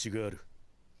れる道がある。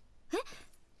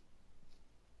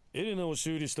エレナを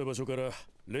修理した場所から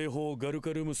霊峰ガル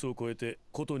カルムスを越えて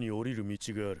古都に降りる道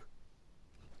がある。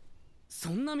そ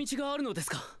んな道があるのです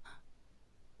か？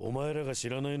お前らが知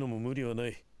らないのも無理はな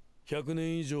い。100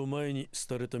年以上前に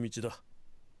廃れた道だ。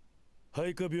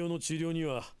肺化病の治療に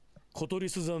は小鳥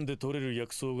ス山で取れる薬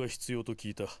草が必要と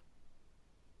聞いた。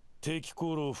定期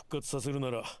航路を復活させる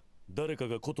なら誰か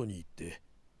が古都に行って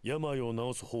病を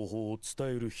治す方法を伝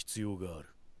える必要がある。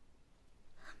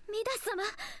ミダス様、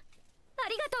あ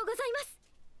りがとうございます。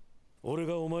俺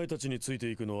がお前たちについ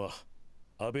ていくのは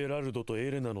アベラルドとエ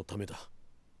レナのためだ。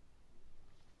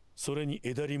それに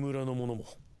エダリ村の者も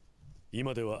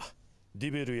今ではデ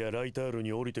ィベルやライタール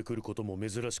に降りてくることも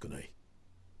珍しくない。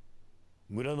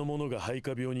村の者が肺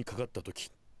化病にかかった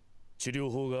時治療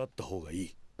法があった方がい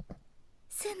い。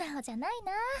素直じゃない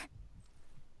な。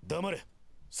黙れ。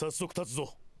早速立つ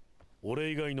ぞ。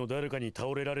俺以外の誰かに倒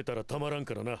れられたらたまらん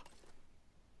からな。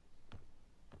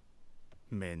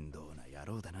面倒な野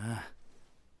郎だな。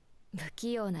不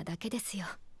器用なだけですよ。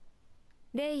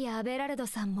レイやアベラルド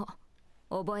さんも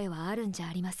覚えはあるんじゃ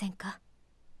ありませんか？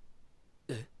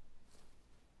え？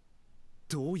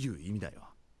どういう意味だよ。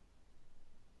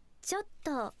ちょっ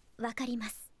とわかりま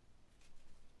す。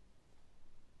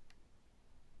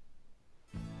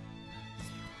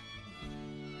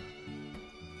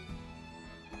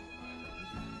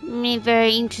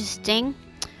Very interesting.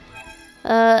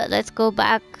 Let's go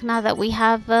back now that we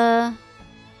have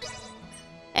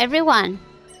everyone.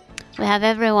 We have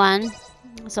everyone.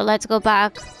 So let's go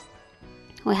back.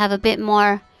 We have a bit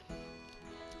more.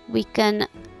 We can...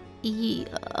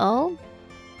 Oh?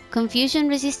 Confusion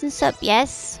resistance up.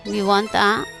 Yes, we want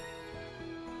that.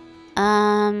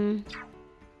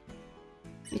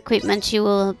 Equipment, she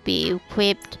will be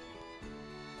equipped.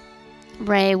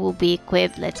 Ray will be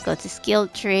equipped. Let's go to skill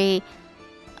tree.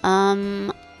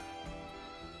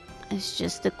 It's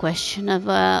just a question of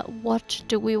what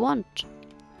do we want?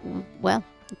 Well,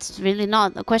 it's really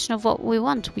not a question of what we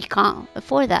want. We can't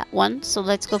afford that one, so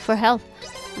let's go for health.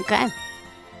 Okay.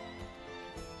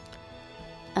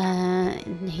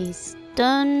 He's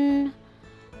done.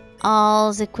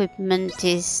 All's equipment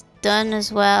is done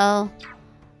as well.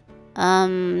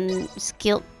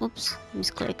 Skill. Oops,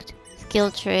 misclicked.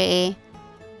 Skill tree.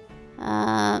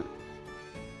 Oh,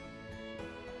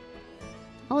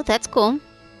 that's cool.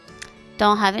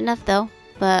 Don't have enough though,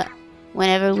 but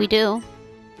whenever we do,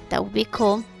 that would be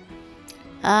cool.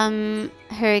 Her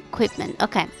equipment.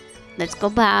 Okay, let's go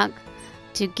back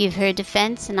to give her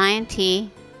defense and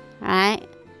INT. Right,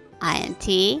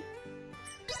 INT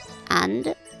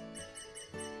and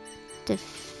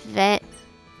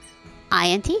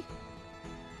INT.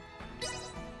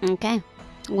 Okay,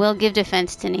 we'll give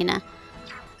defense to Nina.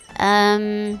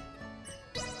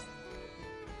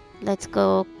 Let's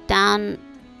go down.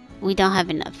 We don't have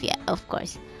enough yet, of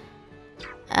course.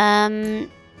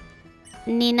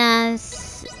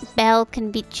 Nina's bell can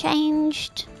be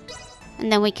changed,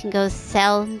 and then we can go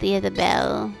sell the other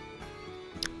bell.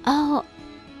 Oh,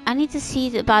 I need to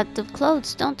see about the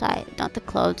clothes, don't I? Not the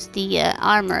clothes, the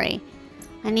armory.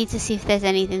 I need to see if there's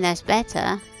anything that's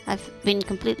better. I've been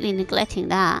completely neglecting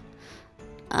that.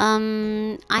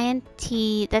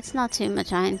 INT, that's not too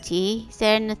much INT. Is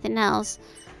there nothing else?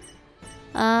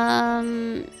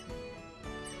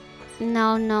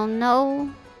 No.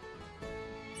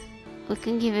 We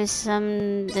can give us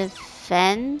some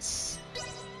defense.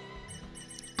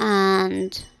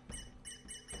 And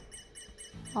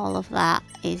all of that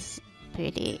is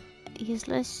pretty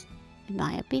useless, in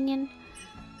my opinion.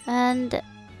 And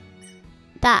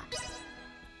that.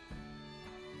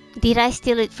 Did I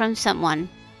steal it from someone?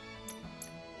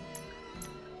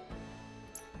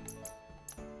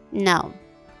 No.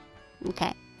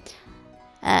 Okay.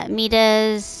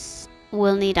 Midas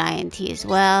will need INT as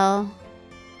well.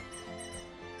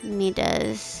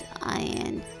 Midas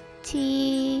INT.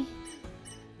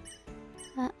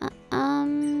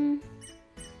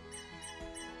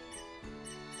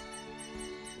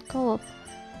 Go up.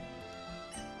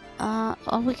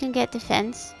 Or we can get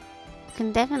defense. We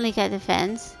can definitely get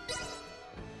defense.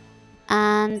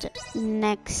 And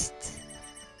next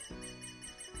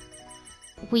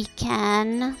we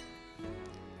can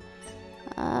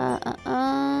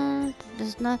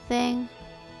there's nothing.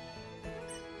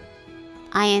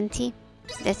 INT.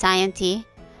 That's INT.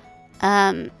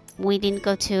 We didn't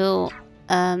go to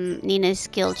Nina's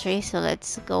skill tree, so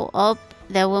let's go up.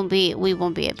 We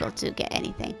won't be able to get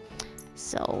anything,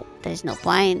 so there's no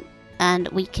point. And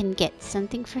we can get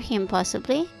something for him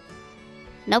possibly.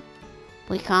 Nope,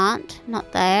 we can't.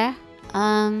 Not there.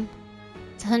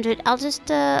 It's 100. I'll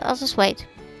just wait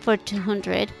for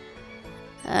 200.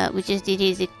 We just did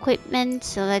his equipment,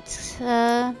 so let's.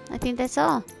 I think that's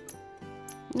all.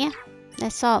 Yeah,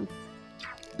 that's all.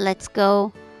 Let's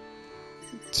go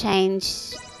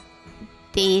change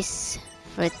this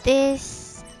for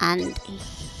this, and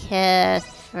here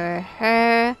for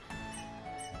her,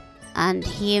 and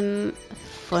him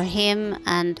for him,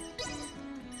 and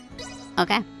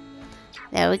okay,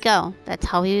 there we go. That's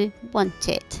how we want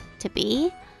it to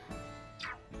be.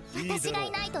 Thank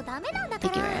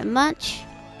you very much.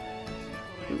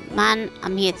 Man,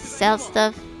 I'm here to sell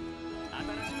stuff.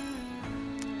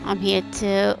 I'm here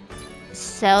to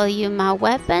sell you my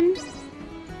weapon.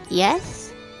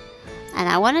 Yes. And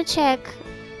I want to check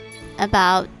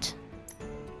about...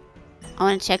 I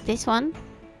want to check this one.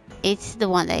 It's the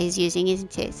one that he's using,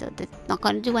 isn't it? So that's not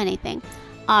going to do anything.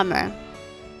 Armor.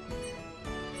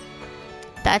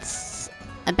 That's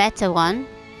a better one.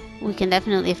 We can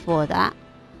definitely afford that.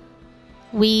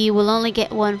 We will only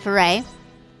get one for Ray.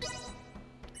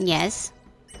 Yes.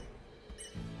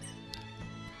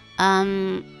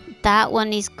 That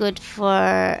one is good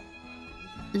for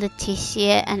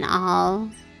Leticia and Al.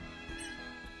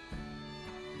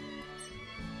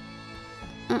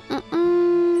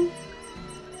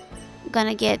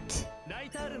 Gonna get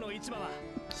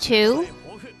 2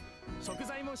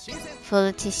 for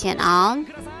Leticia and Al.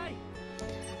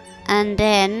 And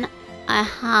then I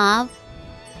have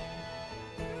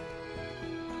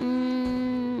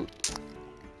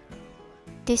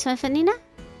this one for Nina?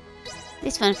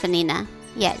 This one for Nina,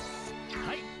 yes.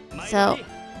 So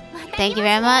Thank you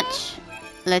very much.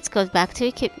 Let's go back to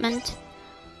equipment.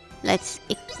 Let's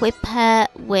equip her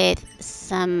with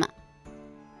some...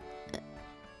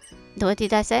 What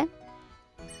did I say?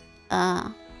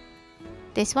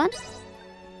 This one?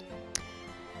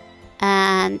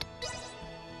 And...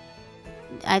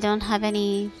 I don't have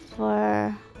any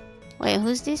for... Wait,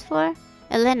 who's this for?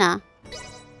 Elena.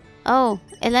 Oh,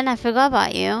 Elena, I forgot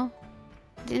about you.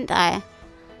 Didn't I?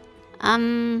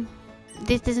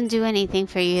 This doesn't do anything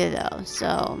for you though,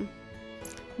 so...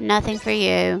 Nothing for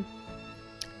you.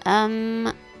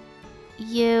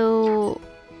 You...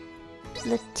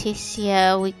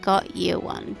 Leticia, we got you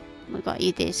one. We got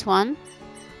you this one.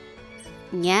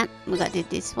 Yeah, we got you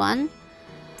this one.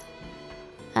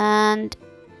 And...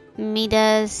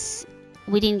 Midas...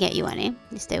 We didn't get you any.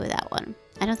 You stay with that one.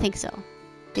 I don't think so.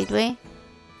 Did we?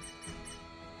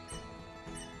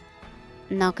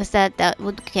 No, because that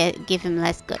would give him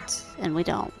less goods. And we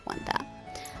don't want that.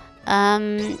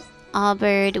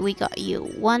 Albert, we got you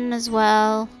one as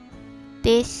well.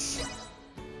 This.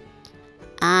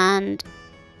 And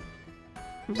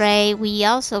Ray, we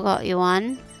also got you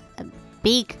one. A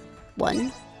big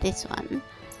one. This one.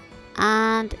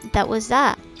 And that was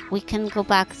that. We can go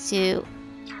back to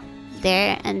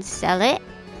there and sell it.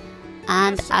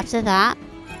 And after that,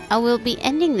 I will be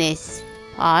ending this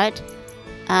part.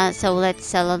 So let's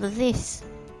sell all of this.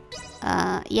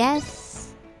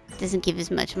 Yes. Doesn't give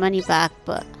us much money back,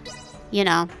 but you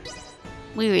know,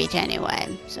 we rich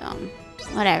anyway, so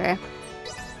whatever.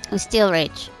 We're still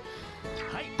rich.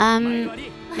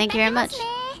 Thank you very much.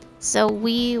 So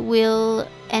we will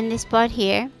end this part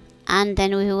here, and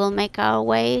then we will make our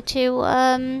way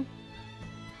to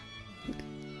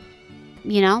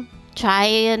you know, try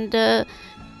and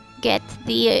get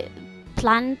the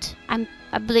plant.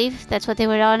 I believe that's what they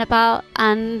were on about,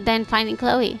 and then finding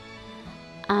Chloe.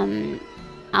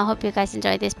 I hope you guys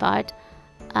enjoyed this part.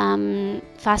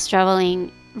 Fast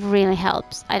traveling really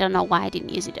helps. I don't know why I didn't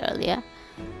use it earlier.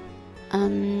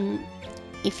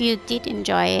 If you did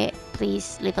enjoy it,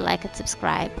 please leave a like and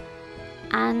subscribe.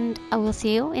 And I will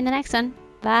see you in the next one.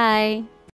 Bye!